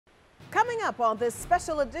Coming up on this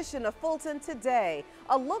special edition of Fulton Today,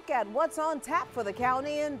 a look at what's on tap for the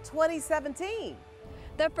county in 2017.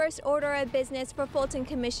 The first order of business for Fulton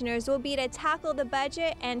commissioners will be to tackle the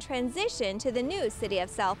budget and transition to the new city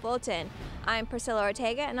of South Fulton. I'm Priscilla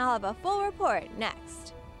Ortega, and I'll have a full report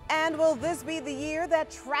next. And will this be the year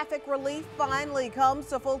that traffic relief finally comes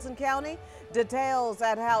to Fulton County? Details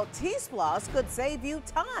at how T-Splosh could save you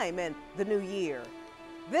time in the new year.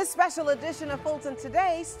 This special edition of Fulton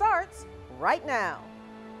Today starts right now.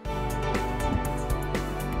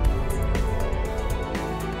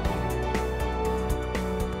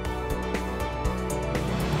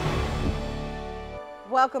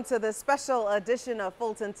 Welcome to this special edition of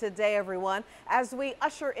Fulton Today, everyone. As we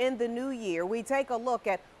usher in the new year, we take a look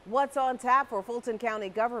at what's on tap for Fulton County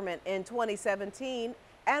government in 2017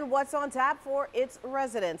 and what's on tap for its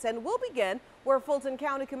residents. And we'll begin where Fulton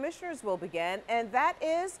County commissioners will begin, and that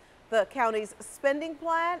is the county's spending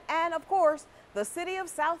plan and, of course, the city of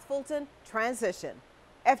South Fulton transition.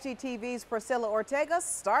 FGTV's Priscilla Ortega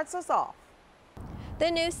starts us off.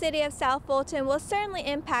 The new city of South Fulton will certainly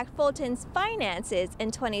impact Fulton's finances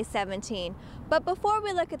in 2017. But before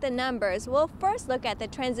we look at the numbers, we'll first look at the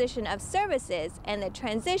transition of services and the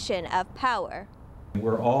transition of power.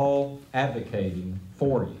 We're all advocating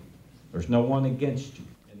for you. There's no one against you.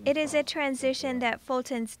 It is a transition that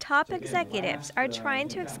Fulton's top executives are trying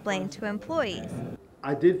to explain to employees.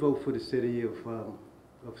 I did vote for the city of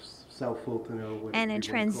South Fulton. And a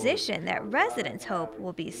transition that residents hope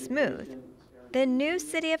will be smooth. The new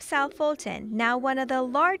city of South Fulton, now one of the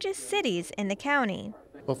largest cities in the county.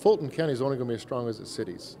 Well, Fulton County is only going to be as strong as its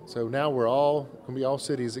cities. So now we're all going to be all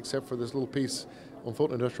cities except for this little piece on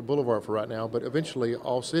Fulton Industrial Boulevard for right now, but eventually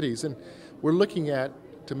all cities. And we're looking at,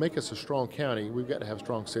 to make us a strong county, we've got to have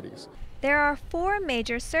strong cities. There are 4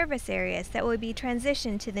 major service areas that will be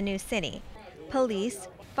transitioned to the new city: police,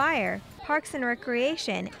 fire, parks and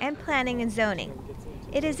recreation, and planning and zoning.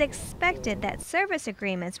 It is expected that service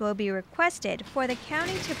agreements will be requested for the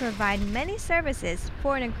county to provide many services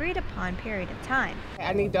for an agreed-upon period of time.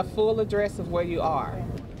 I need the full address of where you are.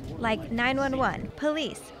 Like 911,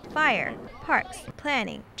 police, fire, parks,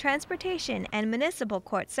 planning, transportation, and municipal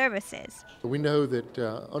court services. We know that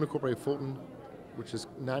unincorporated Fulton, which is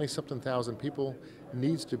 90-something thousand people,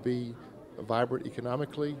 needs to be vibrant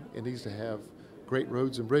economically. It needs to have great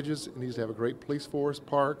roads and bridges. It needs to have a great police force,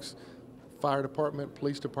 parks, fire department,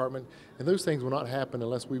 police department, and those things will not happen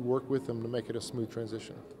unless we work with them to make it a smooth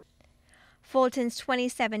transition. Fulton's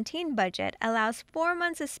 2017 budget allows 4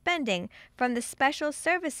 months of spending from the Special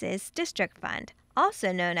Services District Fund,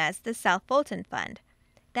 also known as the South Fulton Fund.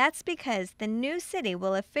 That's because the new city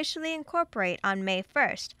will officially incorporate on May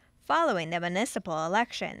 1st, following the municipal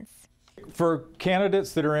elections. For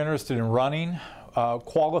candidates that are interested in running,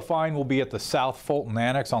 qualifying will be at the South Fulton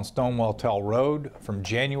Annex on Stonewall Tell Road from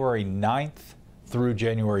January 9th through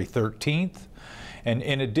January 13th. And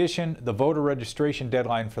in addition, the voter registration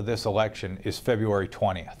deadline for this election is February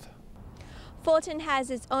 20th. Fulton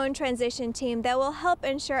has its own transition team that will help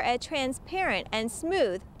ensure a transparent and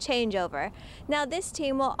smooth changeover. Now, this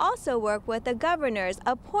team will also work with the governor's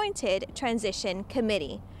appointed transition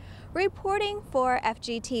committee. Reporting for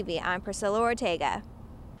FGTV, I'm Priscilla Ortega.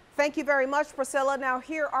 Thank you very much, Priscilla. Now,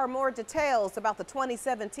 here are more details about the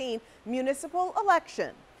 2017 municipal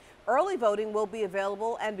election. Early voting will be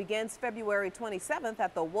available and begins February 27th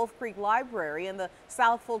at the Wolf Creek Library in the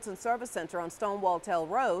South Fulton Service Center on Stonewall Tell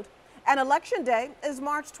Road. And Election Day is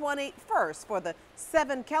March 21st for the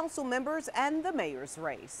 7 council members and the mayor's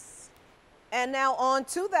race. And now on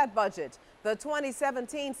to that budget. The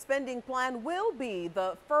 2017 spending plan will be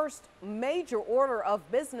the first major order of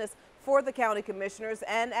business for the county commissioners,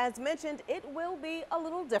 and as mentioned, it will be a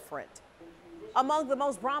little different. Among the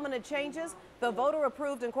most prominent changes, the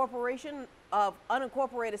voter-approved incorporation of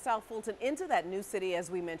unincorporated South Fulton into that new city, as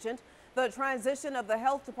we mentioned, the transition of the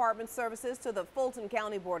health department services to the Fulton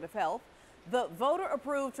County Board of Health, the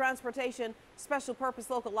voter-approved transportation special purpose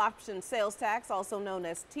local option sales tax, also known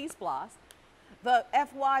as T-Splosh. The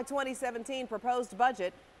FY 2017 proposed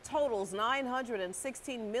budget totals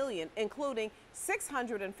 $916 million, including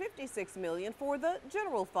 $656 million for the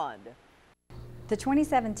general fund. The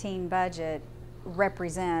 2017 budget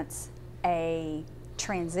represents a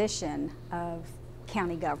transition of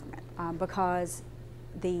county government because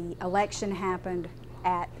the election happened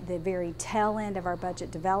at the very tail end of our budget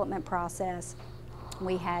development process.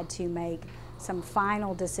 We had to make some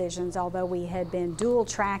final decisions, although we had been dual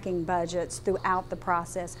tracking budgets throughout the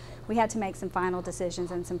process. We had to make some final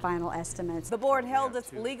decisions and some final estimates. The board held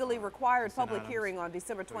its legally required public hearing on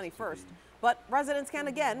December 21st, but residents can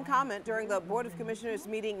again comment during the Board of Commissioners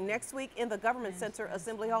meeting next week in the Government Center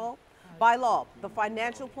Assembly Hall. By law, the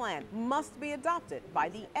financial plan must be adopted by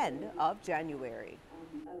the end of January.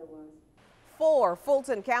 4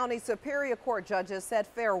 Fulton County Superior Court judges said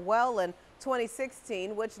farewell in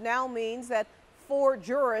 2016, which now means that 4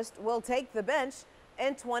 jurists will take the bench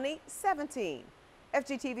in 2017.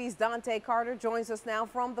 FGTV's Dante Carter joins us now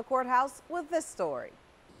from the courthouse with this story.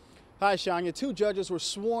 Hi, Shania. 2 judges were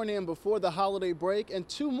sworn in before the holiday break, and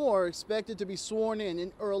 2 more are expected to be sworn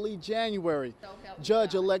in early January.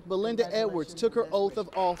 Judge-elect Belinda Edwards took her oath of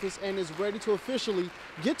office and is ready to officially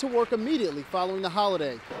get to work immediately following the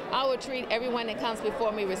holiday. I will treat everyone that comes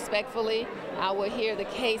before me respectfully. I will hear the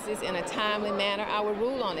cases in a timely manner. I will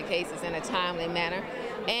rule on the cases in a timely manner.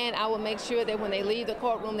 And I will make sure that when they leave the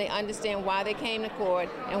courtroom, they understand why they came to court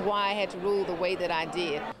and why I had to rule the way that I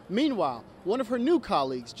did. Meanwhile, one of her new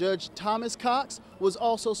colleagues, Judge Thomas Cox, was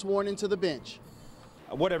also sworn into the bench.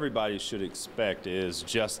 What everybody should expect is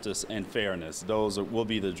justice and fairness. Those will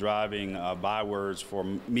be the driving bywords for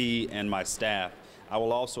me and my staff. I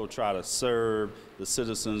will also try to serve the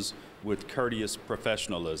citizens with courteous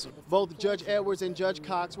professionalism. Both Judge Edwards and Judge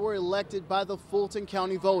Cox were elected by the Fulton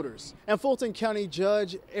County voters. And Fulton County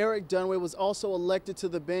Judge Eric Dunway was also elected to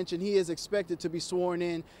the bench, and he is expected to be sworn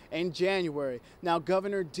in January. Now,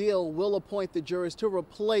 Governor Deal will appoint the jurors to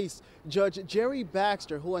replace Judge Jerry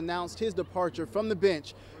Baxter, who announced his departure from the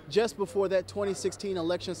bench just before that 2016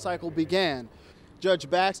 election cycle began. Judge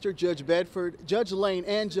Baxter, Judge Bedford, Judge Lane,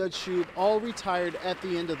 and Judge Shube all retired at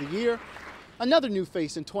the end of the year. Another new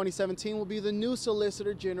face in 2017 will be the new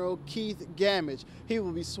Solicitor General, Keith Gamage. He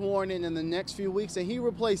will be sworn in the next few weeks, and he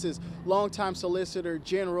replaces longtime Solicitor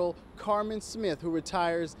General Carmen Smith, who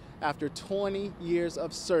retires after 20 years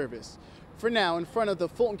of service. For now, in front of the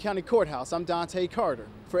Fulton County Courthouse, I'm Dante Carter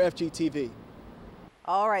for FGTV.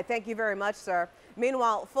 All right, thank you very much, sir.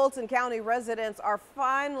 Meanwhile, Fulton County residents are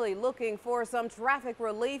finally looking for some traffic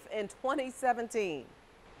relief in 2017.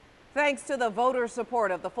 Thanks to the voter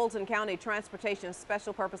support of the Fulton County Transportation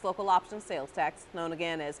Special Purpose Local Option Sales Tax, known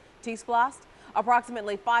again as T-SPLOST,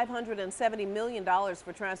 approximately $570 million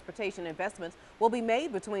for transportation investments will be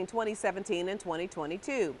made between 2017 and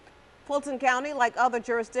 2022. Fulton County, like other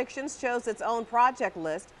jurisdictions, chose its own project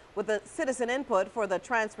list with the citizen input for the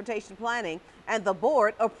transportation planning, and the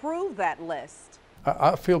board approved that list.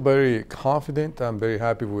 I feel very confident. I'm very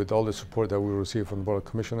happy with all the support that we received from the Board of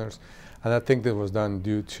Commissioners, and I think that was done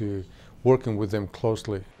due to working with them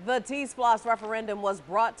closely. The T-SPLOST referendum was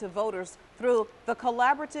brought to voters through the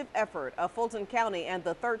collaborative effort of Fulton County and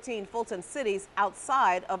the 13 Fulton cities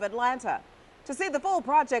outside of Atlanta. To see the full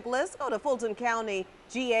project list, go to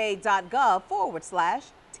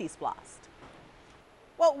fultoncountyga.gov/T-SPLOST.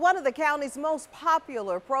 Well, one of the county's most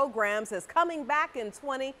popular programs is coming back in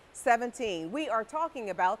 2017. We are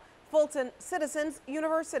talking about Fulton Citizens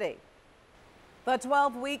University. The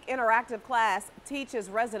 12-week interactive class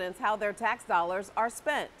teaches residents how their tax dollars are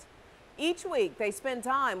spent. Each week, they spend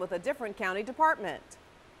time with a different county department.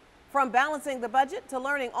 From balancing the budget to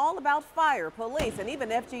learning all about fire, police, and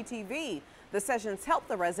even FGTV, the sessions help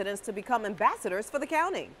the residents to become ambassadors for the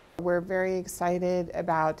county. We're very excited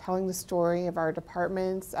about telling the story of our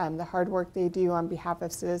departments, the hard work they do on behalf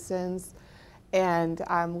of citizens, and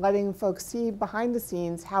letting folks see behind the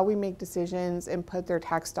scenes how we make decisions and put their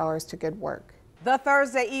tax dollars to good work. The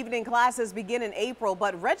Thursday evening classes begin in April,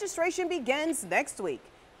 but registration begins next week.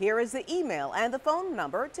 Here is the email and the phone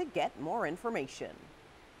number to get more information.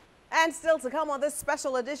 And still to come on this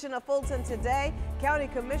special edition of Fulton Today, County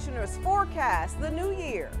Commissioners forecast the new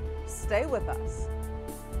year. Stay with us.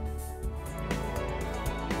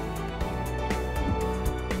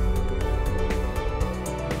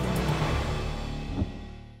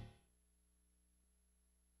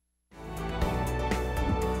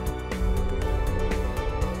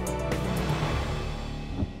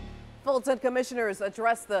 Fulton Commissioners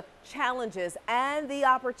address the challenges and the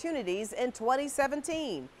opportunities in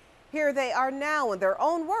 2017. Here they are now in their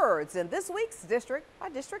own words in this week's District by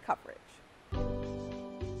District coverage.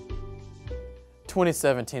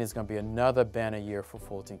 2017 is going to be another banner year for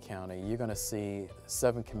Fulton County. You're going to see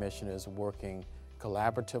 7 commissioners working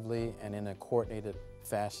collaboratively and in a coordinated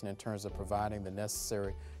fashion in terms of providing the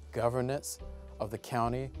necessary governance of the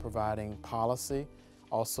county, providing policy,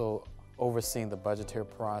 also overseeing the budgetary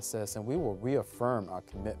process, and we will reaffirm our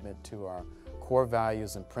commitment to our core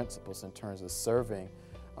values and principles in terms of serving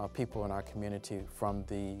people in our community from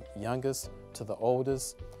the youngest to the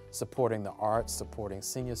oldest, supporting the arts, supporting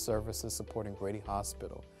senior services, supporting Grady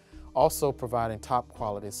Hospital. Also providing top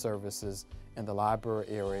quality services in the library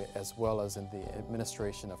area as well as in the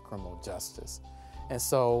administration of criminal justice. And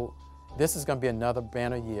so this is going to be another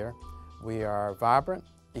banner year. We are vibrant,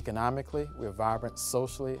 economically, we're vibrant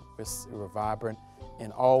socially, we're vibrant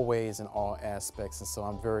in all ways, in all aspects, and so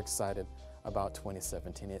I'm very excited about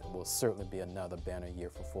 2017. It will certainly be another banner year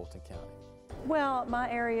for Fulton County. Well,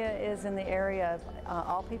 my area is in the area of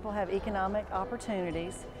all people have economic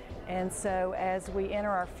opportunities, and so as we enter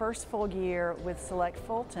our first full year with Select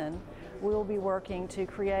Fulton, we will be working to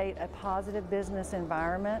create a positive business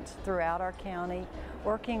environment throughout our county,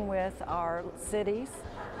 working with our cities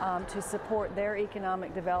to support their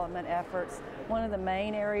economic development efforts. One of the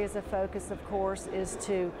main areas of focus, of course, is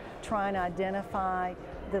to try and identify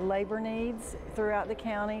the labor needs throughout the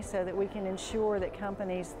county so that we can ensure that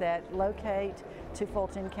companies that locate to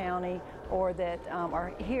Fulton County or that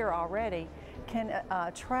are here already can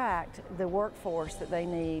attract the workforce that they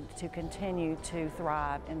need to continue to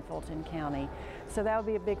thrive in Fulton County. So that will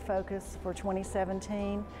be a big focus for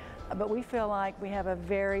 2017. But we feel like we have a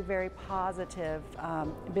very, very positive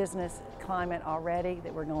business climate already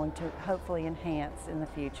that we're going to hopefully enhance in the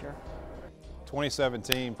future.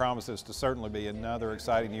 2017 promises to certainly be another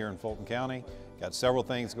exciting year in Fulton County. Got several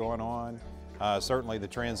things going on. Certainly the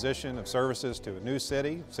transition of services to a new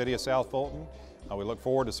city of South Fulton. We look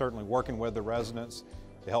forward to certainly working with the residents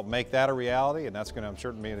to help make that a reality, and that's going to, I'm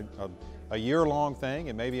sure, be a year-long thing.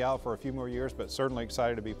 It may be out for a few more years, but certainly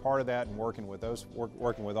excited to be part of that and working with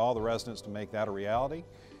all the residents to make that a reality.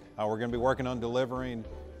 We're going to be working on delivering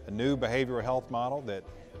a new behavioral health model that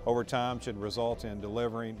over time should result in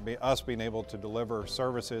us being able to deliver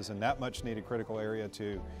services in that much needed critical area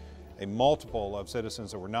to a multiple of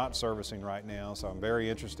citizens that we're not servicing right now. So I'm very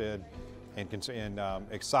interested and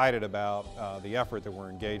excited about the effort that we're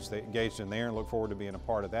engaged in there, and look forward to being a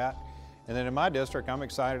part of that. And then in my district, I'm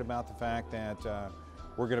excited about the fact that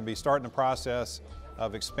we're going to be starting the process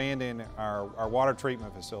of expanding our water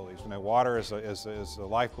treatment facilities. You know, water is the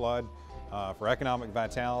lifeblood for economic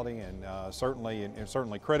vitality, and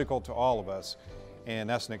certainly critical to all of us. And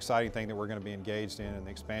that's an exciting thing that we're going to be engaged in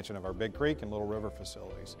the expansion of our Big Creek and Little River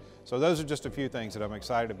facilities. So those are just a few things that I'm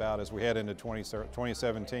excited about as we head into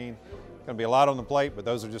 2017. Going to be a lot on the plate, but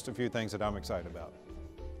those are just a few things that I'm excited about.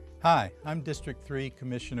 Hi, I'm District 3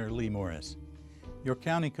 Commissioner Lee Morris. Your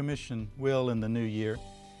County Commission will, in the new year,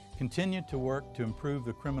 continue to work to improve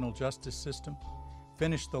the criminal justice system,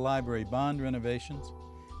 finish the library bond renovations,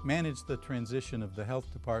 manage the transition of the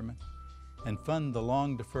Health Department, and fund the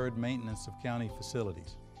long-deferred maintenance of county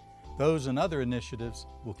facilities. Those and other initiatives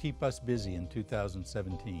will keep us busy in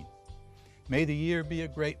 2017. May the year be a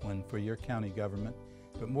great one for your county government,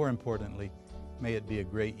 but more importantly, may it be a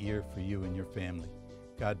great year for you and your family.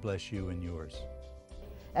 God bless you and yours.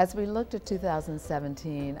 As we look to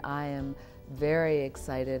 2017, I am very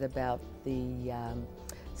excited about the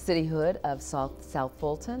cityhood of South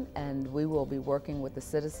Fulton, and we will be working with the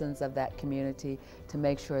citizens of that community to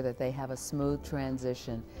make sure that they have a smooth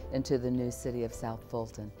transition into the new city of South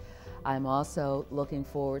Fulton. I'm also looking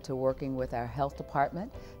forward to working with our health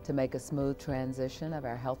department to make a smooth transition of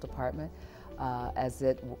our health department as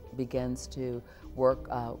it begins to work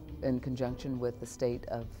in conjunction with the state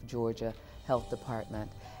of Georgia Health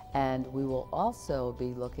Department. And we will also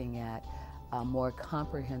be looking at a more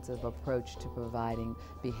comprehensive approach to providing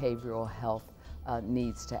behavioral health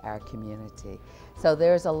needs to our community. So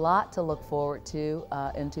there's a lot to look forward to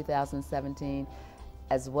in 2017,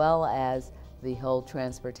 as well as the whole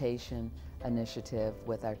transportation initiative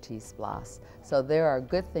with our T-SPLOS. So there are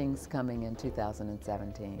good things coming in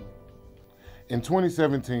 2017. In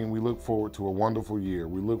 2017, we look forward to a wonderful year.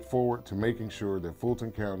 We look forward to making sure that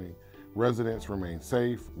Fulton County residents remain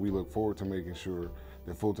safe. We look forward to making sure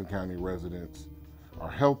that Fulton County residents are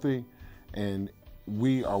healthy, and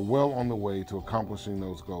we are well on the way to accomplishing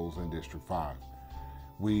those goals in District 5.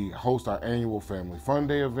 We host our annual Family Fun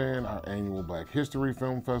Day event, our annual Black History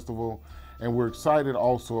Film Festival, and we're excited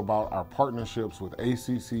also about our partnerships with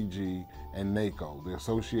ACCG and NACO, the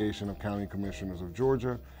Association of County Commissioners of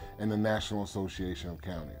Georgia, and the National Association of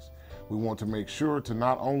Counties. We want to make sure to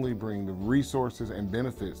not only bring the resources and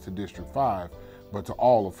benefits to District 5, but to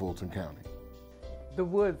all of Fulton County. The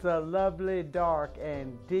woods are lovely, dark,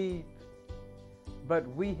 and deep, but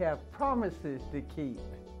we have promises to keep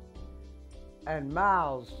and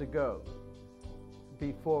miles to go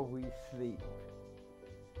before we sleep.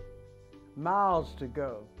 Miles to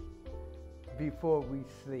go before we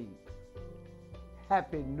sleep.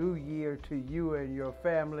 Happy New Year to you and your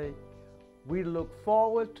family. We look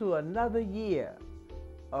forward to another year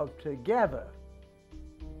of together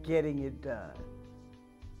getting it done.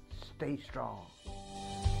 Stay strong.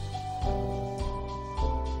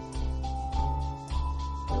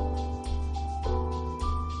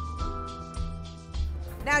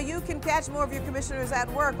 Now you can catch more of your commissioners at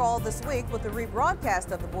work all this week with the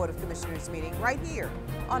rebroadcast of the Board of Commissioners meeting right here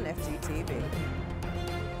on FGTV.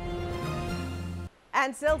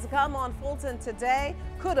 And still to come on Fulton Today,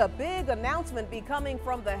 could a big announcement be coming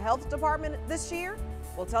from the health department this year?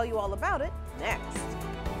 We'll tell you all about it next.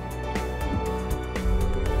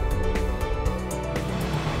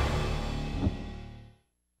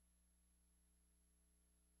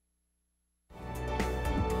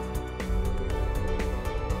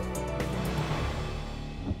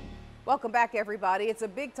 Welcome back, everybody. It's a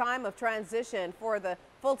big time of transition for the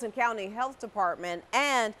Fulton County Health Department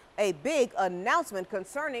and a big announcement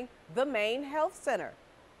concerning the main health center.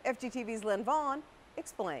 FGTV's Lynn Vaughn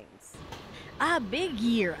explains. A big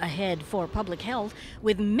year ahead for public health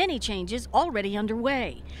with many changes already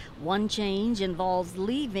underway. One change involves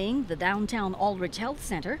leaving the downtown Aldrich Health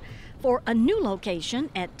Center for a new location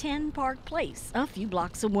at 10 Park Place, a few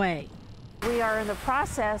blocks away. We are in the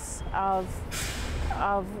process of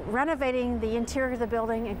renovating the interior of the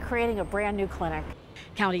building and creating a brand new clinic.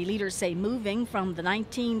 County leaders say moving from the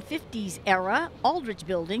 1950s era Aldrich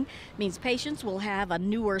building means patients will have a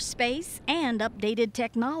newer space and updated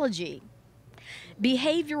technology.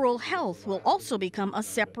 Behavioral health will also become a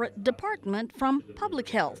separate department from public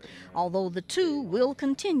health, although the two will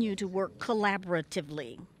continue to work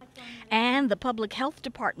collaboratively. And the Public Health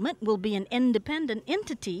Department will be an independent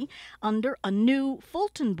entity under a new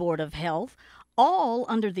Fulton Board of Health, all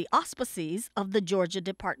under the auspices of the Georgia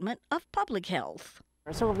Department of Public Health.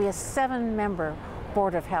 So it will be a 7-member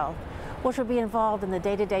Board of Health, which will be involved in the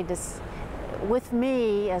day-to-day with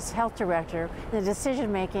me as health director, the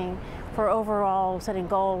decision-making for overall setting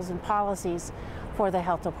goals and policies for the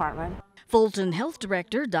health department. Fulton Health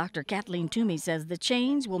Director Dr. Kathleen Toomey says the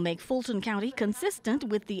change will make Fulton County consistent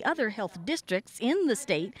with the other health districts in the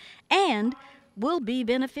state and will be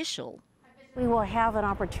beneficial. We will have an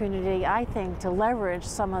opportunity, I think, to leverage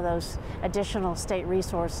some of those additional state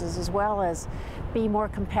resources as well as be more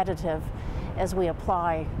competitive as we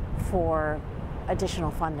apply for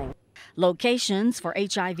additional funding. Locations for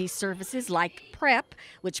HIV services like PrEP,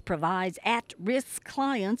 which provides at-risk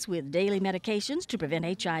clients with daily medications to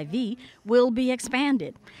prevent HIV, will be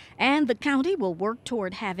expanded. And the county will work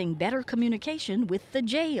toward having better communication with the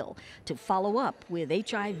jail to follow up with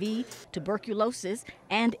HIV, tuberculosis,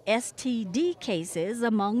 and STD cases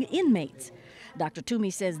among inmates. Dr.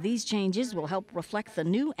 Toomey says these changes will help reflect the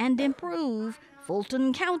new and improve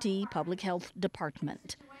Fulton County Public Health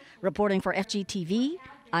Department. Reporting for FGTV,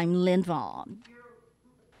 I'm Lynn Vaughn.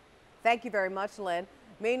 Thank you very much, Lynn.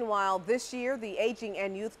 Meanwhile, this year, the Aging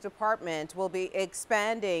and Youth Department will be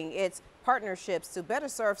expanding its partnerships to better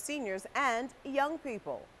serve seniors and young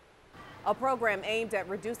people. A program aimed at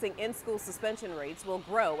reducing in-school suspension rates will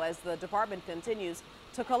grow as the department continues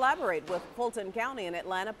to collaborate with Fulton County and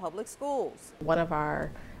Atlanta Public Schools. One of our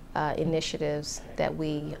initiatives that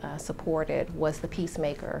we supported was the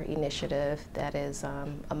Peacemaker initiative that is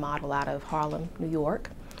a model out of Harlem, New York.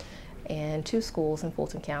 And 2 schools in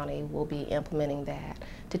Fulton County will be implementing that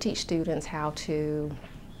to teach students how to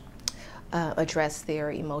address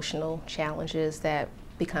their emotional challenges that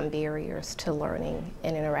become barriers to learning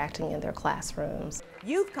and interacting in their classrooms.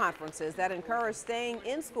 Youth conferences that encourage staying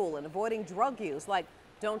in school and avoiding drug use, like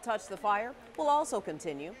Don't Touch the Fire, will also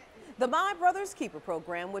continue. The My Brother's Keeper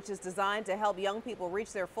program, which is designed to help young people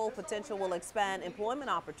reach their full potential, will expand employment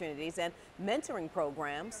opportunities and mentoring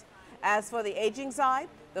programs. As for the aging side,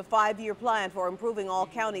 the 5-year plan for improving all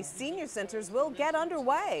county senior centers will get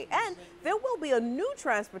underway, and there will be a new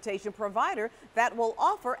transportation provider that will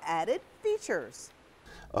offer added features.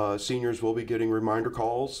 Seniors will be getting reminder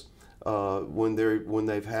calls when they've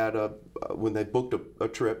booked a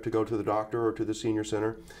trip to go to the doctor or to the senior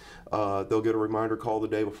center. They'll get a reminder call the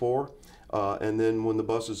day before, and then when the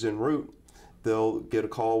bus is en route, they'll get a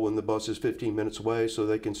call when the bus is 15 minutes away so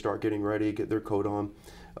they can start getting ready, get their coat on,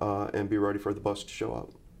 and be ready for the bus to show up.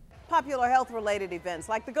 Popular health-related events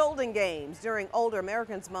like the Golden Games during Older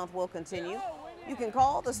Americans Month will continue. You can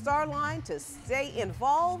call the Star Line to stay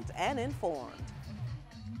involved and informed.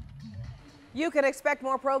 You can expect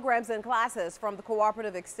more programs and classes from the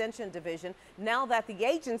Cooperative Extension Division now that the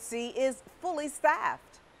agency is fully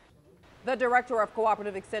staffed. The director of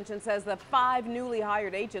Cooperative Extension says the 5 newly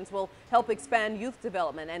hired agents will help expand youth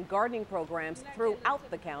development and gardening programs throughout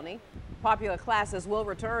the county. Popular classes will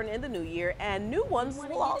return in the new year, and new ones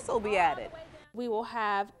will also be added. We will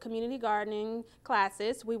have community gardening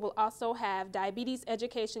classes. We will also have diabetes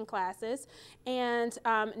education classes and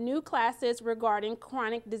new classes regarding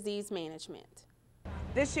chronic disease management.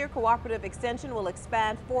 This year, Cooperative Extension will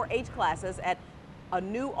expand 4-H classes at a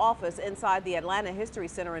new office inside the Atlanta History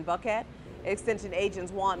Center in Buckhead. Extension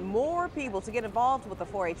agents want more people to get involved with the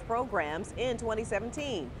 4-H programs in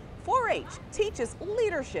 2017. 4-H teaches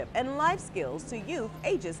leadership and life skills to youth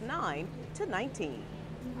ages 9 to 19.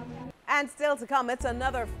 And still to come, it's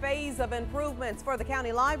another phase of improvements for the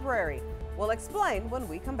county library. We'll explain when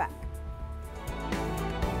we come back.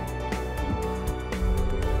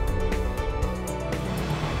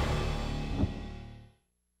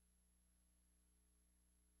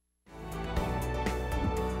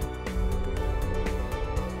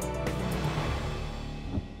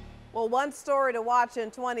 Well, one story to watch in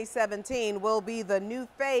 2017 will be the new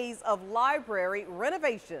phase of library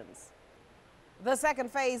renovations. The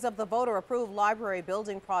second phase of the voter-approved library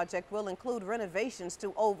building project will include renovations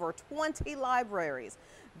to over 20 libraries.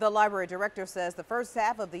 The library director says the first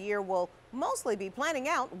half of the year will mostly be planning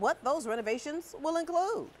out what those renovations will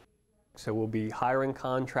include. So we'll be hiring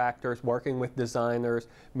contractors, working with designers,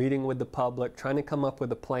 meeting with the public, trying to come up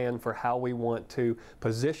with a plan for how we want to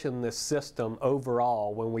position this system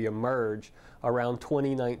overall when we emerge around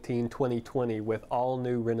 2019-2020 with all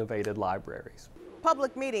new renovated libraries.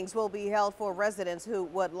 Public meetings will be held for residents who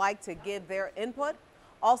would like to give their input.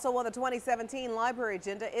 Also on the 2017 library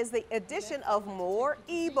agenda is the addition of more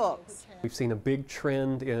e-books. We've seen a big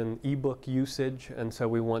trend in e-book usage, and so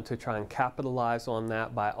we want to try and capitalize on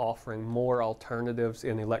that by offering more alternatives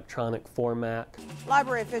in electronic format.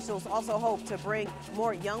 Library officials also hope to bring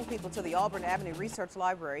more young people to the Auburn Avenue Research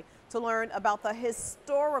Library to learn about the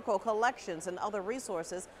historical collections and other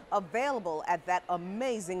resources available at that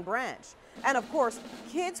amazing branch. And of course,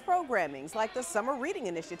 kids programmings like the Summer Reading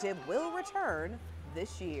Initiative will return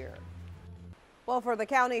this year. Well, for the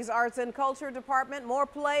county's Arts and Culture Department, more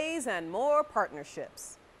plays and more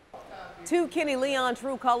partnerships. 2 Kenny Leon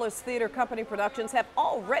True Colors Theater Company productions have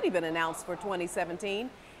already been announced for 2017.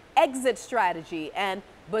 Exit Strategy and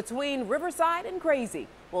Between Riverside and Crazy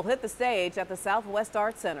will hit the stage at the Southwest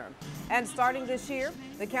Arts Center. And starting this year,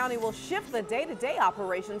 the county will shift the day-to-day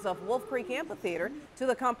operations of Wolf Creek Amphitheater to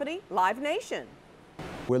the company Live Nation.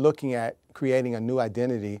 We're looking at creating a new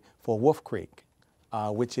identity for Wolf Creek,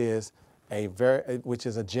 which is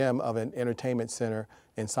a gem of an entertainment center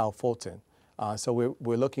in South Fulton. So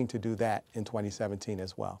we're looking to do that in 2017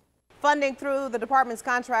 as well. Funding through the department's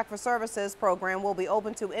Contract for Services program will be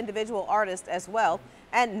open to individual artists as well,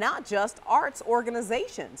 and not just arts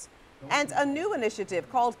organizations. And a new initiative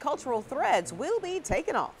called Cultural Threads will be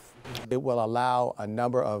taken off. It will allow a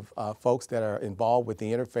number of folks that are involved with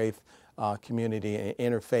the interfaith community and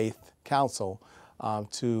interfaith council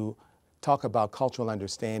to talk about cultural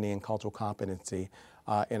understanding and cultural competency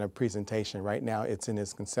in a presentation. Right now it's in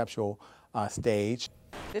its conceptual stage.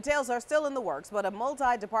 Details are still in the works, but a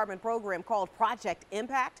multi-department program called Project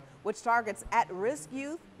Impact, which targets at-risk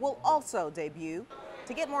youth, will also debut.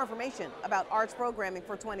 To get more information about arts programming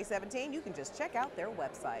for 2017, you can just check out their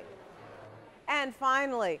website. And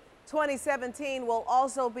finally, 2017 will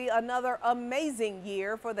also be another amazing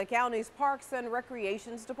year for the county's Parks and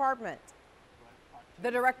Recreations Department.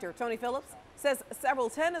 The director, Tony Phillips, says several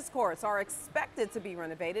tennis courts are expected to be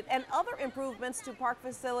renovated and other improvements to park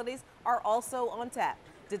facilities are also on tap.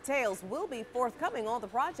 Details will be forthcoming on the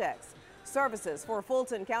projects. Services for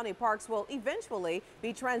Fulton County parks will eventually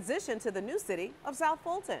be transitioned to the new city of South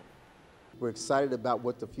Fulton. We're excited about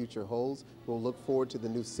what the future holds. We'll look forward to the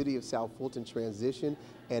new city of South Fulton transition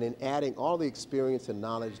and in adding all the experience and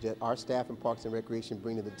knowledge that our staff in Parks and Recreation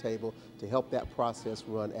bring to the table to help that process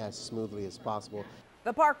run as smoothly as possible.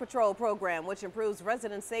 The Park Patrol program, which improves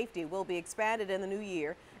resident safety, will be expanded in the new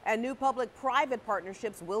year, and new public-private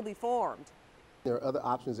partnerships will be formed. There are other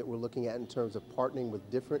options that we're looking at in terms of partnering with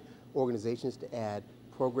different organizations to add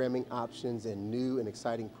programming options and new and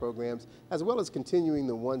exciting programs, as well as continuing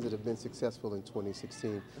the ones that have been successful in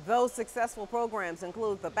 2016. Those successful programs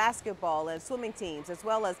include the basketball and swimming teams, as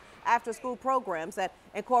well as after-school programs that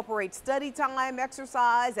incorporate study time,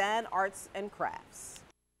 exercise, and arts and crafts.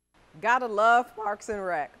 Gotta love Parks and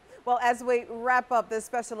Rec. Well, as we wrap up this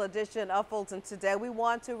special edition of Fulton Today, we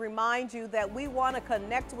want to remind you that we want to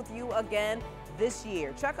connect with you again this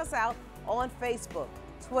year. Check us out on Facebook,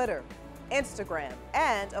 Twitter, Instagram,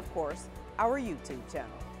 and of course, our YouTube channel.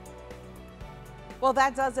 Well,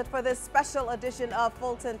 that does it for this special edition of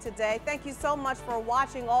Fulton Today. Thank you so much for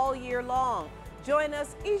watching all year long. Join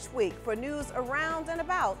us each week for news around and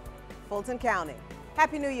about Fulton County.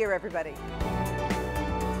 Happy New Year, everybody.